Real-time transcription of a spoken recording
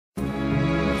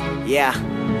Yeah,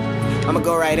 I'ma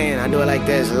go right in. I do it like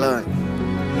this, look.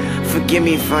 Forgive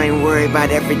me if I ain't worried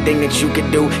about everything that you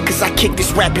could do, cause I kick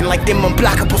this rapping like them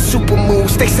unblockable super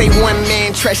moves. They say one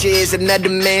man treasure is another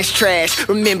man's trash.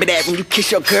 Remember that when you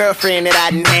kiss your girlfriend that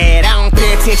I done had. I don't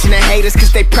pay attention to haters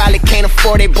cause they probably can't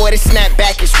afford it. Boy, this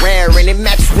snapback is rare and it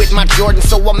matches with my Jordan,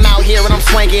 so I'm out here and I'm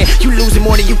swinging. You losing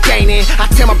more than you gaining. I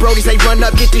tell my brodies they run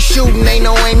up, get the shooting, ain't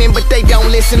no aiming, but they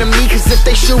don't listen to me, cause if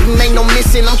they shooting ain't no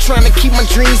missing. I'm trying to keep my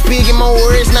dreams big and my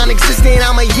words non-existent.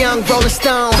 I'm a young rolling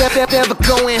stone, never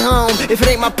going home. If it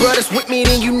ain't my brothers with me,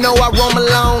 then you know I roam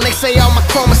alone. They say all my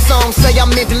chromosomes say I'm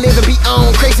meant to live and be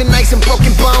on. Crazy nights and broken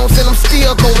bones, and I'm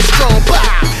still going strong. Bah!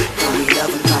 Do we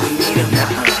love them, do we need them?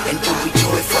 And do we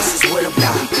join forces with them? Now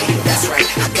we beat them, that's right.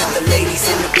 I got the ladies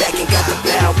in the back and got the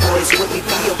bad boys with me.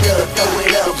 Feel good, throw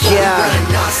it up.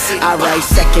 Yeah, alright,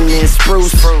 second and spruce.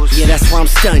 Yeah, that's where I'm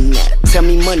stunning at. Tell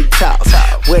me money talk,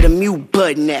 where the mute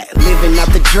button at? Living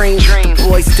out the dream. The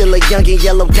boy still a youngin',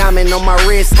 yellow diamond on my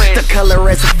wrist. The color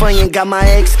as a funyun, got my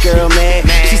ex-girl mad.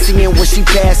 She seeing when she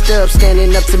passed up,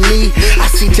 standing up to me. I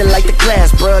see you like the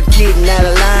class, bruh, getting out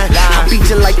of line. I beat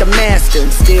you like the master,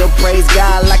 and still praise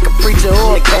God like a preacher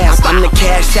or a pastor. I'm the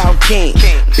cash out king,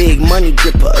 big money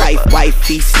gripper,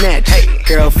 wifey snatch,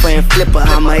 girlfriend flipper.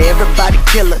 I'm a everybody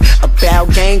killer, a bow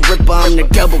gang gripper. I'm the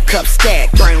double cup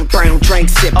stack, brown drink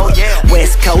sipper.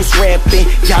 West Coast rapping,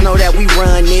 y'all know that we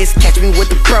run this. Catch me with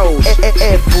the pros,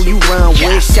 who you run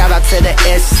with. Shout out to the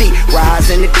SC, Rise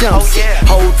and the dumps.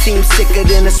 Whole team sicker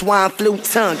than a swine flu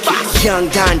tongue. Young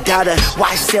Don Dada,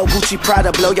 why sell Gucci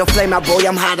Prada? Blow your flame out, boy,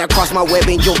 I'm hot across my web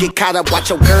and you'll get caught up.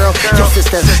 Watch your girl, your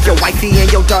sister, your wifey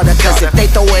and your daughter, cause if they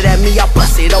throw it at me, I'll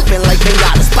bust it open like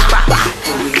pinatas.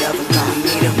 Do we love them, do we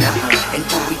need them? And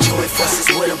do we join forces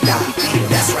with them? Now we beat them,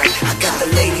 that's right. I got the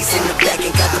ladies in the back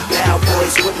and got the bad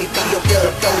boys with me. Feel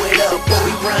good, throw it up, boy,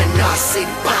 we run our city.